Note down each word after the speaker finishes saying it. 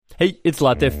Hey, it's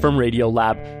Latif from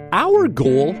Radiolab. Our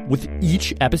goal with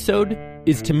each episode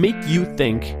is to make you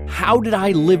think, how did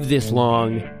I live this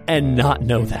long and not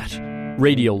know that?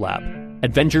 Radiolab,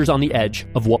 adventures on the edge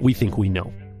of what we think we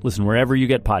know. Listen wherever you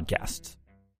get podcasts.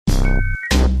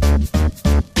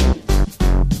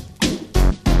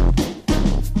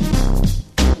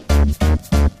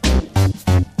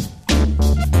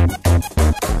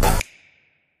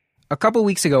 A couple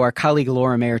weeks ago, our colleague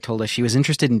Laura Mayer told us she was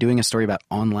interested in doing a story about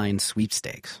online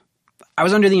sweepstakes. I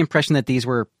was under the impression that these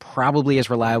were probably as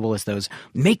reliable as those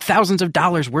 "make thousands of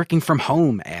dollars working from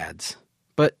home" ads.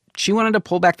 But she wanted to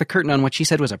pull back the curtain on what she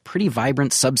said was a pretty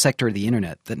vibrant subsector of the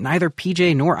internet that neither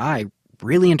PJ nor I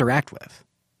really interact with.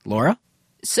 Laura?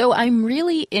 So I'm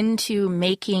really into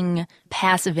making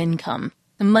passive income.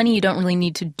 The money you don't really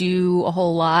need to do a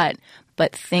whole lot,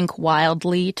 but think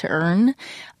wildly to earn.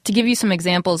 To give you some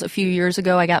examples, a few years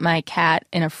ago, I got my cat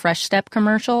in a Fresh Step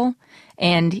commercial,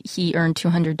 and he earned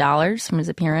 $200 from his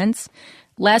appearance.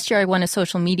 Last year, I won a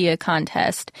social media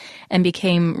contest and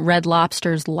became Red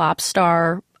Lobster's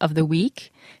Lobstar of the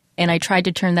Week, and I tried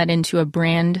to turn that into a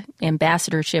brand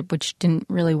ambassadorship, which didn't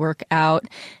really work out.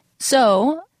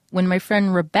 So when my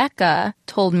friend Rebecca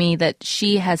told me that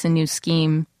she has a new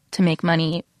scheme to make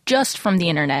money just from the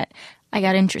internet, I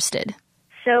got interested.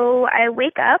 So I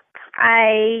wake up,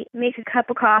 I make a cup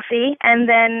of coffee, and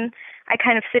then I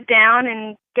kind of sit down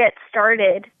and get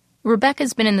started.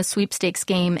 Rebecca's been in the sweepstakes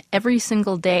game every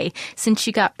single day since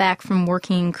she got back from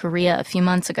working in Korea a few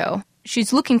months ago.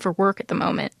 She's looking for work at the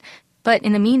moment. But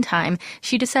in the meantime,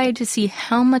 she decided to see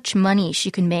how much money she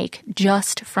could make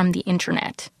just from the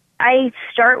internet. I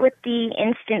start with the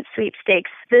instant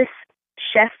sweepstakes. This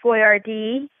Chef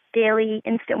Boyardee daily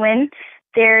instant win,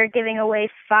 they're giving away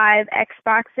 5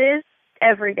 Xboxes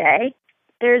every day.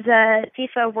 There's a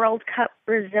FIFA World Cup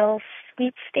Brazil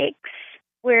sweepstakes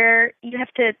where you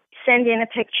have to send in a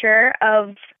picture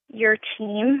of your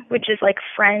team, which is like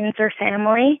friends or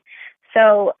family.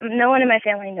 So no one in my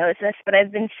family knows this, but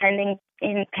I've been sending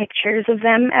in pictures of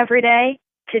them every day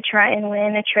to try and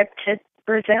win a trip to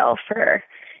Brazil for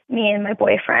me and my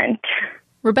boyfriend.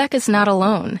 Rebecca's not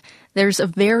alone. There's a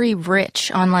very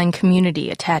rich online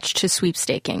community attached to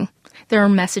sweepstaking. There are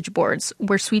message boards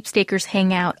where sweepstakers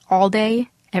hang out all day,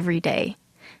 every day.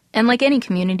 And like any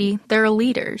community, there are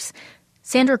leaders.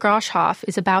 Sandra Groschhoff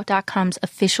is About.com's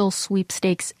official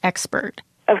sweepstakes expert.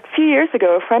 A few years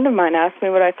ago, a friend of mine asked me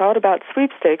what I thought about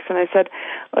sweepstakes, and I said,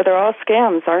 well, they're all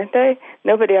scams, aren't they?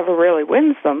 Nobody ever really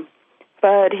wins them.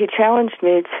 But he challenged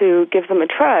me to give them a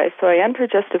try, so I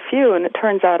entered just a few, and it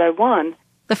turns out I won.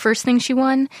 The first thing she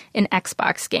won? An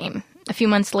Xbox game. A few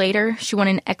months later, she won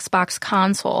an Xbox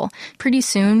console. Pretty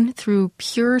soon, through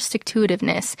pure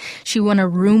stick-to-itiveness, she won a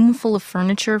room full of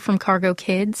furniture from Cargo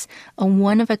Kids, a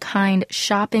one-of-a-kind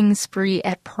shopping spree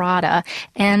at Prada,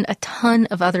 and a ton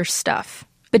of other stuff.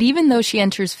 But even though she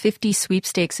enters 50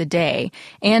 sweepstakes a day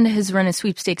and has run a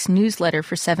sweepstakes newsletter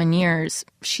for 7 years,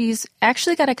 she's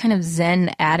actually got a kind of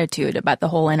zen attitude about the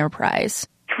whole enterprise.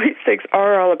 Sweepstakes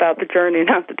are all about the journey,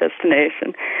 not the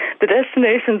destination. The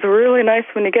destination's really nice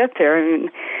when you get there. I mean,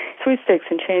 sweepstakes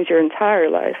can change your entire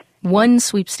life. One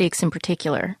sweepstakes in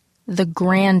particular, the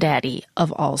granddaddy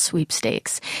of all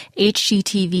sweepstakes,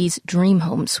 HGTV's Dream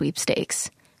Home Sweepstakes,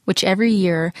 which every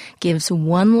year gives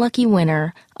one lucky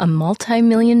winner a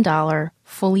multi-million-dollar,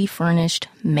 fully furnished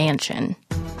mansion.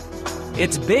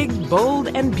 It's big, bold,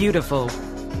 and beautiful.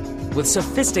 With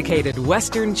sophisticated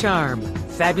Western charm,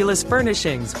 fabulous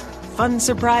furnishings, fun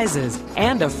surprises,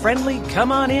 and a friendly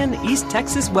come-on-in East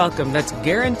Texas welcome that's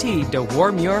guaranteed to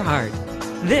warm your heart.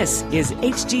 This is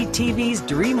HGTV's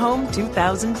Dream Home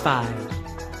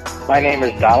 2005. My name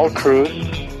is Donald Cruz.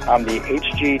 I'm the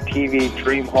HGTV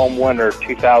Dream Home winner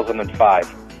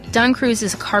 2005. Don Cruz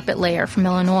is a carpet layer from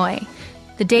Illinois.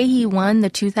 The day he won the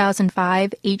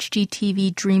 2005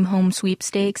 HGTV Dream Home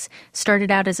Sweepstakes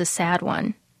started out as a sad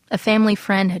one. A family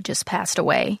friend had just passed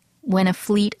away when a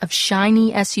fleet of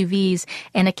shiny SUVs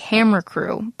and a camera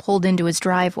crew pulled into his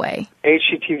driveway.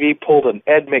 HGTV pulled an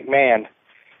Ed McMahon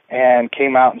and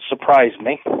came out and surprised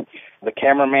me. The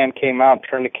cameraman came out,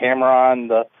 turned the camera on.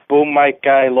 The boom mic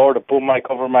guy lowered a boom mic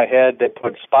over my head. They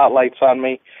put spotlights on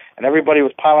me. And everybody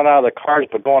was piling out of the cars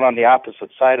but going on the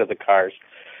opposite side of the cars.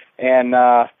 And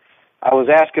I was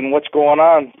asking, what's going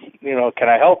on? You know, can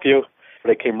I help you?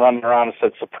 They came running around and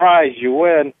said, surprise, you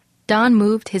win. Don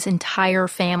moved his entire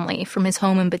family from his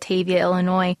home in Batavia,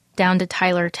 Illinois, down to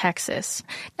Tyler, Texas.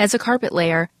 As a carpet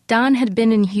layer, Don had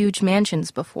been in huge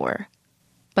mansions before.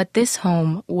 But this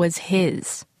home was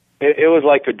his. It was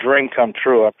like a dream come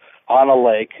true. On a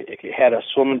lake, it had a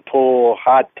swimming pool,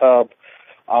 hot tub,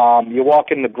 You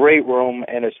walk in the great room,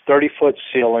 and it's 30-foot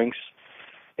ceilings.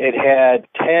 It had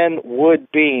 10 wood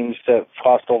beams that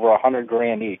cost over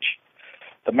 $100,000 each.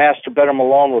 The master bedroom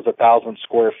alone was 1,000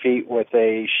 square feet with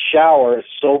a shower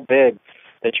so big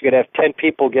that you could have 10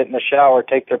 people get in the shower,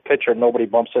 take their picture, and nobody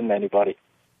bumps into anybody.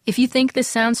 If you think this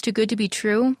sounds too good to be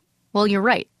true, well, you're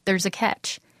right. There's a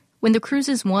catch. When the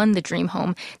Cruzes won the dream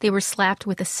home, they were slapped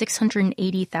with a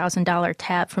 $680,000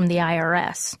 tab from the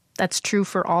IRS. That's true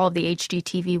for all of the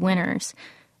HGTV winners.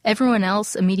 Everyone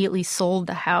else immediately sold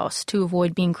the house to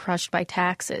avoid being crushed by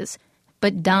taxes.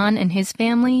 But Don and his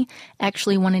family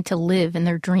actually wanted to live in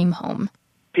their dream home.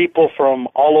 People from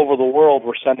all over the world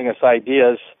were sending us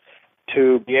ideas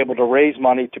to be able to raise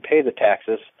money to pay the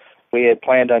taxes. We had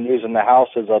planned on using the house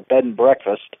as a bed and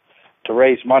breakfast to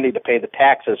raise money to pay the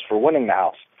taxes for winning the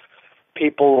house.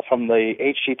 People from the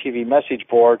HGTV message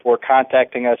board were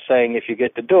contacting us saying, if you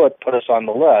get to do it, put us on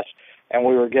the list. And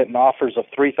we were getting offers of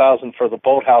 $3,000 for the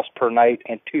boathouse per night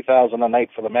and $2,000 a night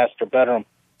for the master bedroom.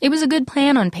 It was a good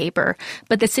plan on paper,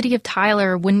 but the city of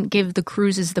Tyler wouldn't give the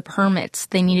Cruzes the permits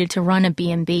they needed to run a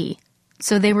B&B.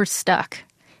 So they were stuck.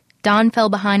 Don fell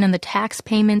behind on the tax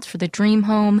payments for the dream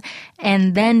home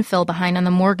and then fell behind on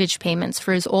the mortgage payments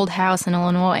for his old house in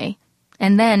Illinois.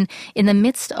 And then, in the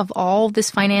midst of all this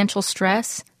financial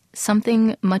stress,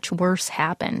 something much worse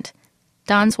happened.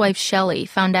 Don's wife, Shelley,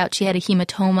 found out she had a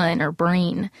hematoma in her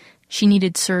brain. She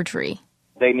needed surgery.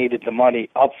 They needed the money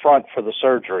up front for the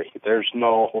surgery. There's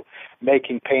no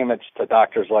making payments to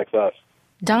doctors like us.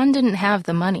 Don didn't have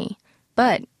the money,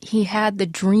 but he had the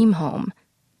dream home.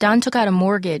 Don took out a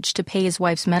mortgage to pay his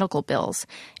wife's medical bills.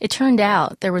 It turned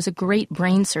out there was a great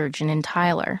brain surgeon in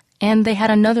Tyler, and they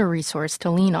had another resource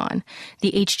to lean on,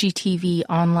 the HGTV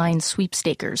online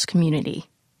sweepstakers community.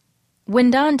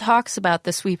 When Don talks about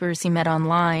the sweepers he met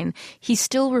online, he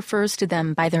still refers to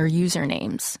them by their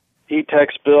usernames.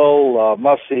 E-Tex Bill,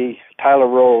 Mussy, Tyler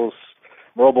Rose,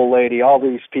 Robo Lady, all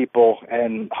these people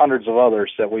and hundreds of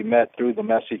others that we met through the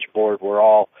message board were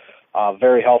all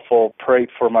very helpful, prayed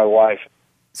for my wife.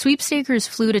 Sweepstakers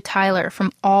flew to Tyler from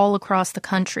all across the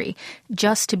country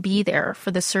just to be there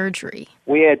for the surgery.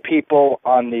 We had people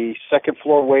on the second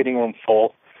floor waiting room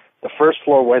full, the first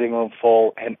floor waiting room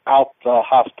full, and out the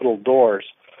hospital doors,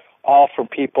 all from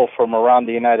people from around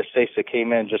the United States that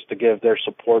came in just to give their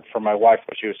support for my wife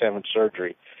when she was having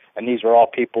surgery. And these were all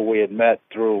people we had met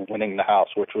through winning the house,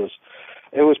 it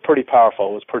was pretty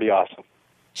powerful. It was pretty awesome.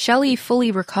 Shelley fully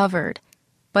recovered,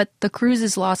 but the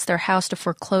Cruzes lost their house to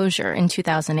foreclosure in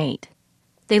 2008.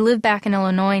 They live back in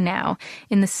Illinois now,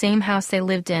 in the same house they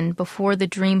lived in before the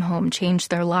dream home changed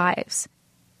their lives.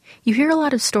 You hear a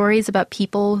lot of stories about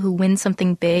people who win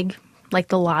something big, like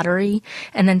the lottery,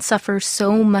 and then suffer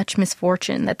so much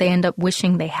misfortune that they end up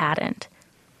wishing they hadn't.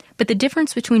 But the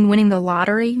difference between winning the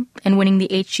lottery and winning the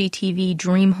HGTV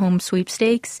Dream Home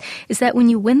Sweepstakes is that when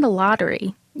you win the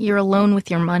lottery, you're alone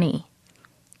with your money.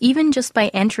 Even just by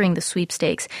entering the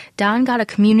sweepstakes, Don got a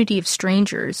community of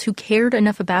strangers who cared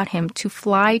enough about him to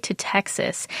fly to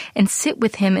Texas and sit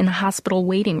with him in a hospital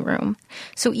waiting room.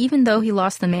 So even though he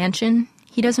lost the mansion,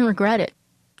 he doesn't regret it.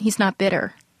 He's not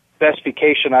bitter. Best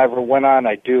vacation I ever went on,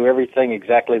 I do everything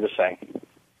exactly the same.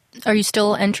 Are you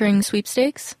still entering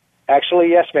sweepstakes? Actually,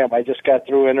 yes, ma'am. I just got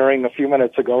through entering a few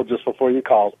minutes ago, just before you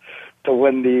called, to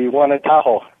win the one in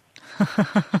Tahoe.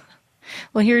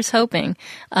 Well, here's hoping.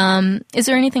 Is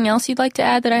there anything else you'd like to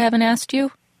add that I haven't asked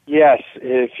you? Yes.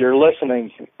 If you're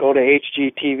listening, go to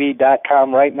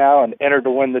hgtv.com right now and enter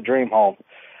to win the dream home.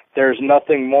 There's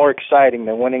nothing more exciting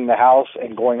than winning the house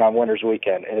and going on Winner's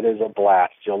Weekend. It is a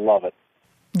blast. You'll love it.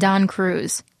 Don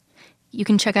Cruz. You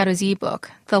can check out his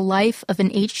ebook, The Life of an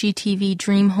HGTV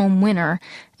Dream Home Winner,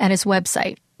 at his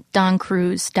website,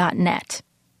 doncruz.net.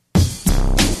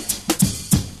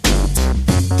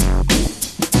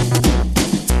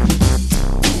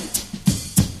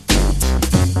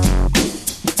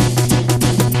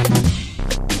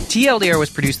 TLDR was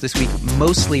produced this week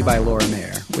mostly by Laura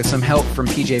Mayer, with some help from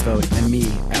PJ Vogt and me,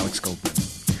 Alex Goldman.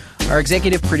 Our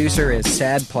executive producer is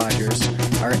Sad Plodgers.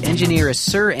 Our engineer is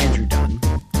Sir Andrew Dunn.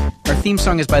 Our theme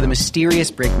song is by the mysterious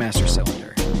Breakmaster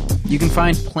Cylinder. You can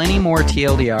find plenty more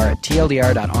TLDR at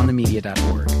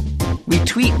tldr.onthemedia.org. We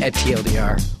tweet at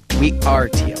TLDR. We are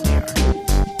TLDR.